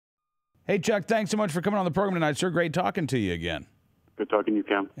Hey, Chuck, thanks so much for coming on the program tonight, sir. Great talking to you again. Good talking to you,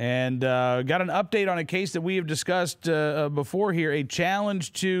 Cam. And got an update on a case that we have discussed before here, a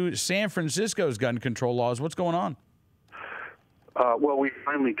challenge to San Francisco's gun control laws. What's going on? Well, we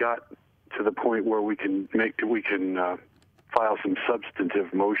finally got to the point where we can file some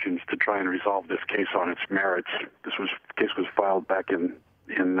substantive motions to try and resolve this case on its merits. Case was filed back in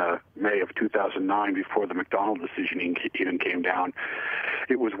May of 2009, before the McDonald decision even came down.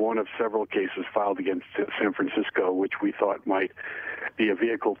 It was one of several cases filed against San Francisco, which we thought might be a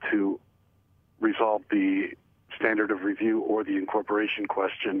vehicle to resolve the standard of review or the incorporation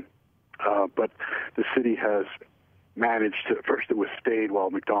question. But the city has managed to, first it was stayed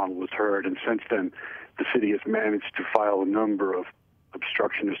while McDonald was heard, and since then the city has managed to file a number of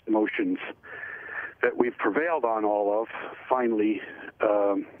obstructionist motions that we've prevailed on all of, finally,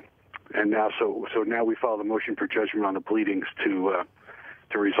 and now so now we filed a motion for judgment on the pleadings to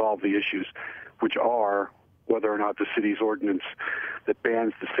resolve the issues, which are whether or not the city's ordinance that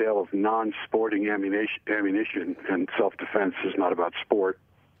bans the sale of non-sporting ammunition, and self-defense is not about sport,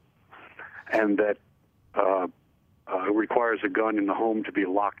 and that requires a gun in the home to be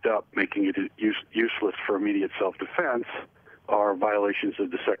locked up, making it useless for immediate self-defense, are violations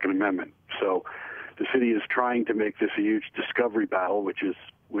of the Second Amendment. So the city is trying to make this a huge discovery battle,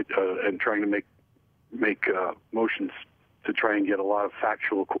 and trying to make motions to try and get a lot of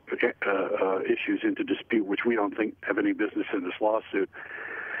factual issues into dispute, which we don't think have any business in this lawsuit.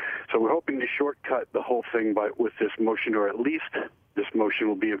 So we're hoping to shortcut the whole thing with this motion, or at least this motion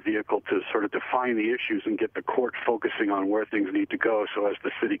will be a vehicle to sort of define the issues and get the court focusing on where things need to go, so as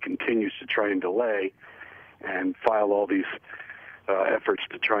the city continues to try and delay and file all these efforts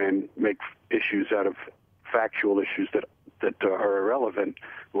to try and make issues out of factual issues that are irrelevant,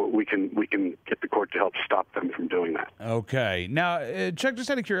 we can get the court to help stop them from doing that. Okay. Now, Chuck, just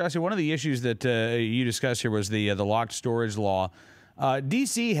out of curiosity, one of the issues that you discussed here was the locked storage law.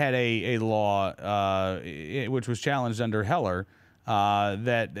 D.C. had a law which was challenged under Heller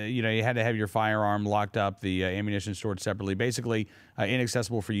that you had to have your firearm locked up, the ammunition stored separately, basically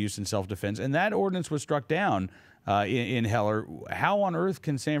inaccessible for use in self-defense, and that ordinance was struck down in Heller. How on earth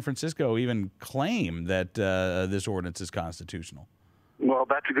can San Francisco even claim that this ordinance is constitutional? Well,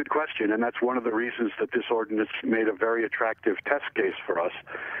 that's a good question, and that's one of the reasons that this ordinance made a very attractive test case for us.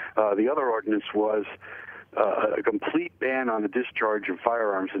 The other ordinance was a complete ban on the discharge of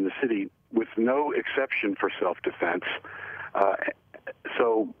firearms in the city with no exception for self-defense.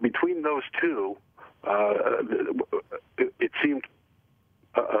 So between those two, it seemed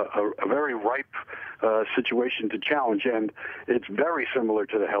a very ripe situation to challenge, and it's very similar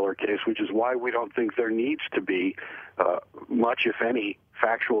to the Heller case, which is why we don't think there needs to be much, if any,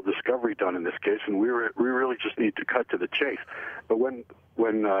 factual discovery done in this case, and we really just need to cut to the chase. But when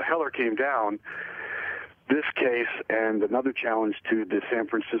Heller came down, this case and another challenge to the San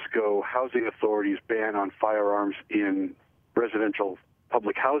Francisco Housing Authority's ban on firearms in residential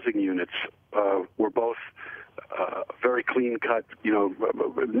public housing units were both very clean-cut,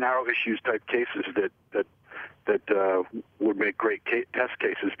 narrow issues type cases that would make great test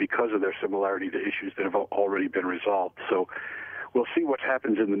cases because of their similarity to issues that have already been resolved. So we'll see what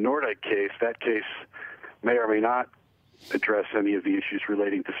happens in the Nordyke case. That case may or may not address any of the issues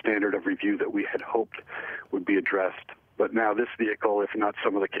relating to standard of review that we had hoped would be addressed. But now this vehicle, if not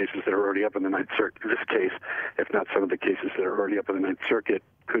some of the cases that are already up in the Ninth Circuit, this case, if not some of the cases that are already up in the Ninth Circuit,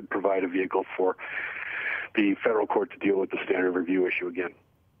 could provide a vehicle for the federal court to deal with the standard review issue again.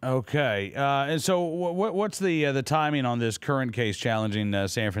 Okay. And so what's the timing on this current case challenging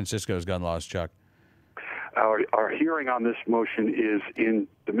San Francisco's gun laws, Chuck? Our hearing on this motion is in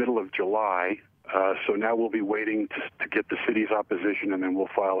the middle of July, so now we'll be waiting to get the city's opposition, and then we'll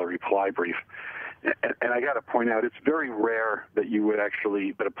file a reply brief. And I got to point out, it's very rare that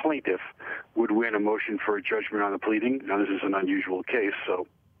that a plaintiff would win a motion for a judgment on the pleading. Now, this is an unusual case, so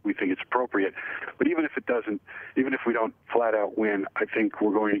we think it's appropriate. But even if it doesn't, even if we don't flat out win, I think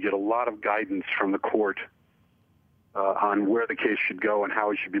we're going to get a lot of guidance from the court on where the case should go and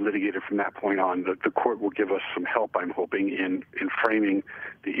how it should be litigated from that point on. The court will give us some help, I'm hoping, in framing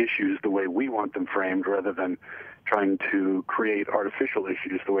the issues the way we want them framed, rather than trying to create artificial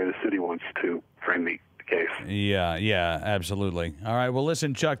issues the way the city wants to frame the case. Yeah, absolutely. All right, well,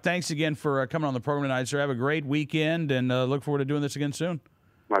 listen, Chuck, thanks again for coming on the program tonight, sir. Have a great weekend, and look forward to doing this again soon.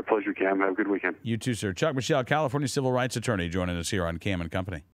 My pleasure, Cam. Have a good weekend. You too, sir. Chuck Michelle, California civil rights attorney, joining us here on Cam and Company.